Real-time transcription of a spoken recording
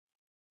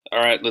All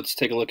right, let's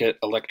take a look at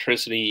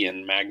electricity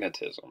and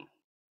magnetism.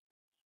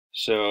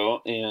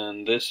 So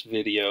in this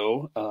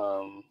video,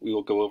 we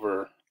will go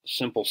over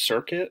simple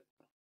circuit,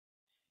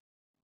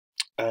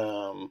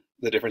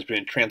 the difference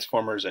between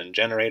transformers and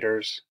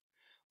generators,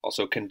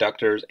 also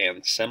conductors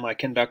and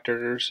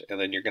semiconductors, and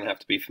then you're going to have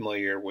to be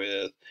familiar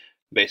with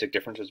basic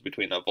differences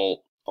between a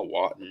volt, a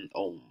watt, and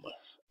ohm,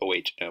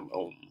 OHM,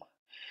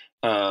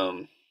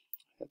 ohm.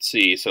 Let's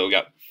see, so we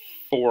got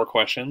 4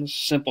 questions.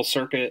 Simple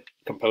circuit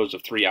composed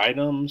of 3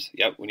 items.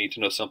 Yep, we need to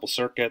know simple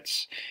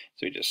circuits.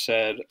 So we just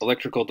said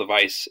electrical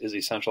device is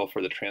essential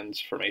for the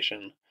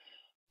transformation.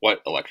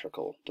 What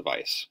electrical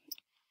device?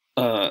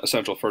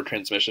 Essential for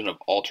transmission of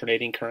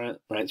alternating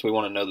current, right? So we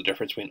want to know the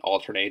difference between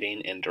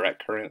alternating and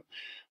direct current.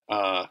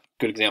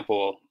 Good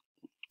example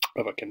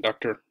of a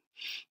conductor.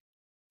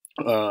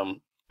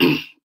 Explain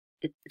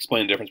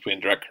the difference between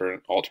direct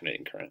current,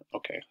 alternating current.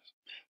 Okay,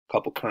 a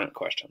couple current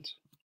questions.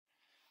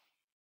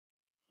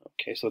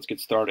 Okay, so let's get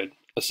started.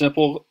 A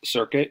simple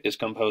circuit is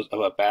composed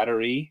of a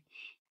battery,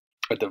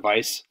 a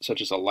device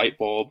such as a light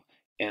bulb,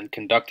 and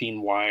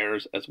conducting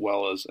wires as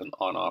well as an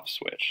on-off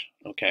switch.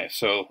 Okay,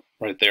 so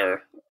right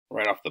there,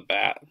 right off the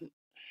bat,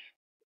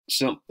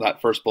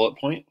 that first bullet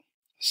point,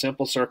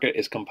 simple circuit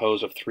is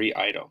composed of 3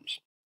 items.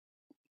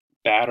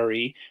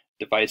 Battery,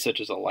 device such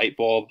as a light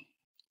bulb,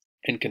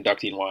 and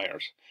conducting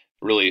wires.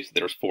 Really,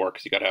 there's 4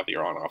 because you got to have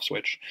your on-off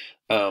switch,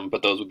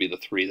 but those would be the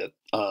 3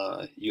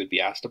 that you would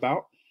be asked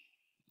about.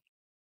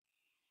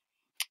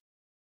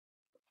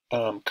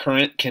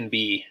 Current can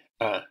be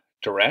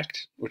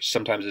direct, which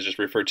sometimes is just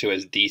referred to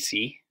as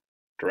DC,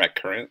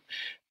 direct current,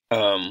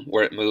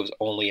 where it moves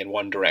only in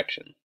one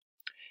direction.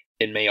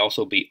 It may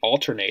also be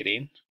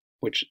alternating,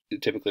 which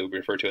typically would be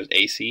referred to as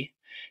AC,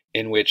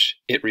 in which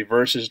it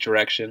reverses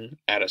direction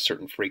at a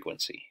certain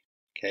frequency.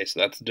 Okay, so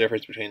that's the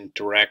difference between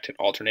direct and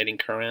alternating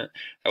current.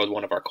 That was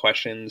one of our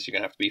questions. You're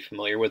going to have to be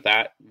familiar with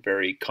that.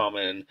 Very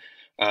common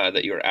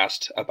that you're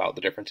asked about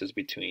the differences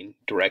between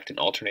direct and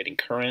alternating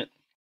current.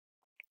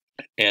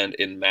 And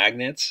in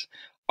magnets,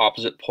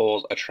 opposite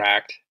poles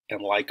attract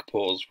and like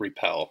poles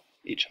repel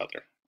each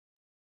other.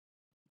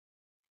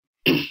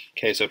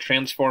 Okay, so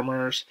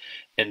transformers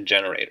and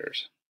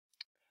generators.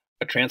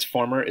 A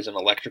transformer is an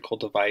electrical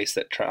device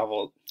that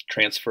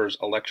transfers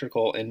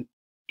electrical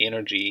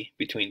energy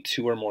between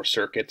 2 or more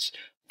circuits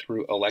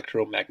through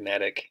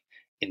electromagnetic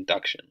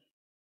induction.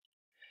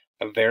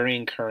 A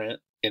varying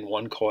current in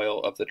one coil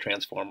of the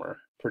transformer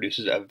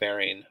produces a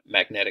varying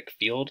magnetic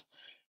field,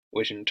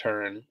 which in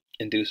turn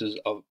induces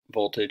a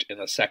voltage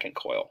in a second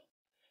coil.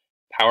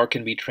 Power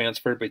can be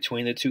transferred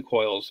between the 2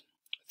 coils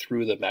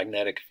through the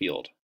magnetic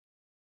field.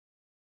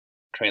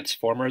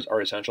 Transformers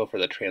are essential for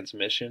the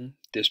transmission,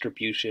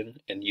 distribution,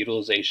 and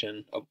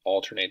utilization of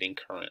alternating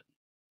current.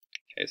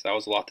 Okay, so that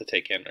was a lot to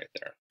take in right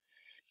there.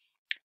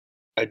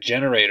 A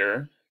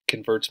generator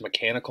converts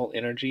mechanical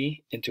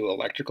energy into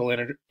electrical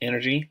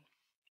energy,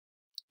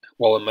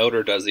 while a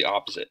motor does the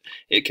opposite.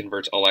 It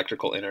converts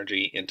electrical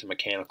energy into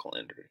mechanical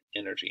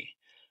energy.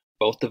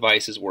 Both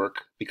devices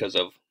work because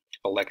of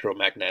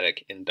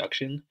electromagnetic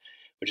induction,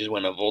 which is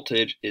when a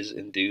voltage is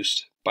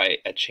induced by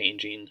a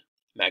changing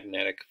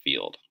magnetic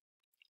field.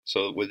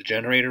 So with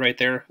generator right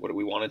there, what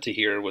we wanted to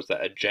hear was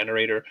that a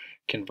generator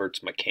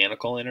converts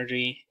mechanical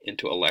energy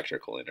into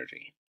electrical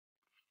energy.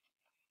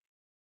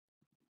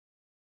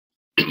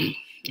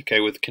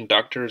 Okay, with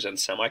conductors and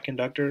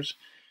semiconductors,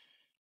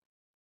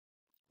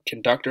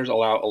 conductors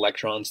allow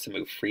electrons to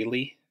move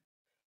freely.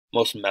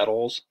 Most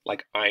metals,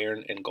 like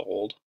iron and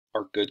gold,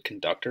 are good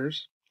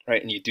conductors,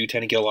 right? And you do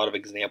tend to get a lot of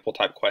example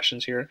type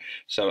questions here.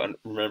 So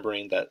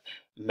remembering that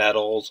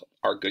metals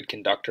are good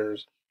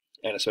conductors,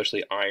 and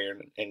especially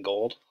iron and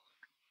gold.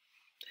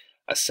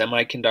 A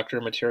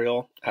semiconductor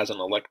material has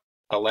an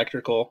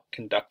electrical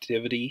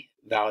conductivity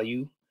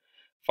value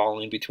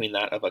falling between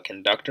that of a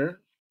conductor,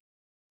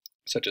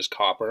 such as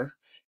copper,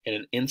 and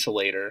an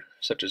insulator,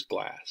 such as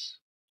glass.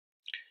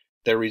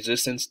 Their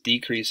resistance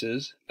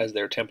decreases as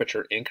their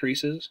temperature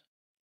increases,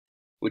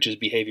 which is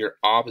behavior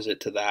opposite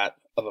to that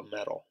of a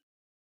metal.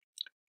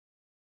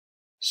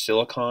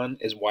 Silicon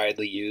is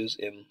widely used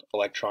in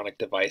electronic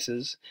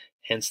devices,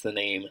 hence the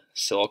name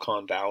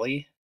Silicon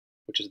Valley,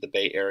 which is the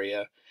Bay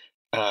Area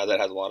that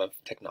has a lot of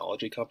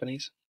technology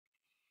companies.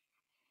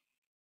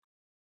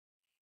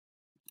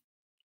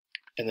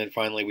 And then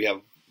finally we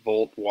have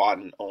volt, watt,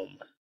 and ohm.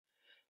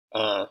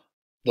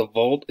 The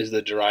volt is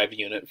the derived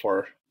unit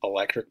for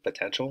electric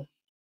potential.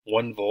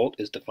 1 volt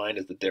is defined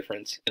as the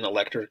difference in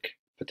electric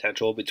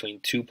potential between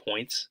 2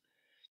 points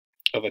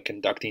of a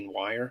conducting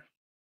wire.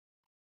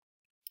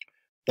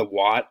 The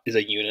watt is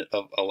a unit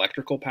of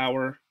electrical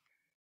power.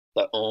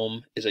 The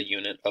ohm is a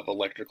unit of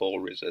electrical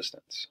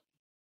resistance.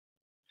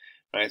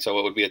 All right, so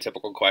what would be a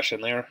typical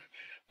question there?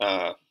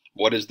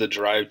 What is the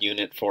derived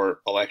unit for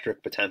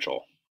electric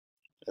potential?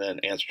 And then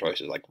answer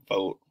choices like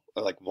volt,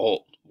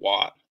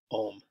 watt,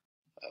 ohm,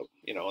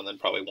 and then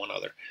probably one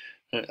other.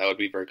 That would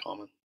be very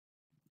common.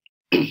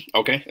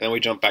 Okay, and then we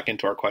jump back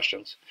into our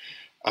questions.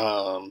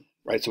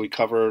 Right, so we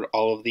covered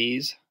all of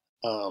these.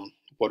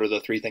 what are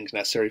the three things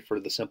necessary for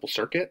the simple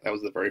circuit? That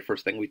was the very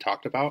first thing we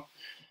talked about.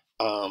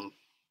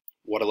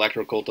 What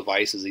electrical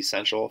device is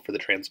essential for the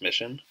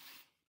transmission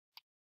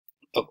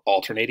of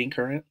alternating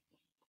current?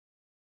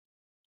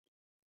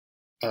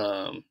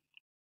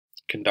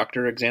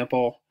 Conductor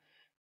example.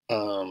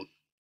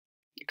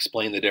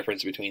 Explain the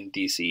difference between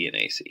DC and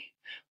AC.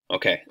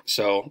 Okay,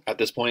 so at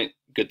this point,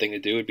 good thing to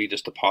do would be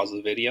just to pause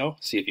the video,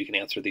 see if you can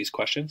answer these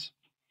questions.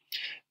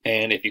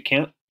 And if you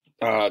can't,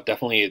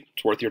 definitely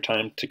it's worth your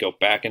time to go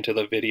back into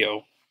the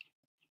video,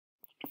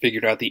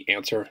 figure out the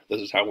answer.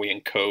 This is how we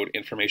encode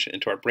information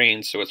into our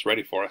brains so it's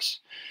ready for us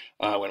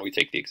when we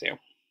take the exam.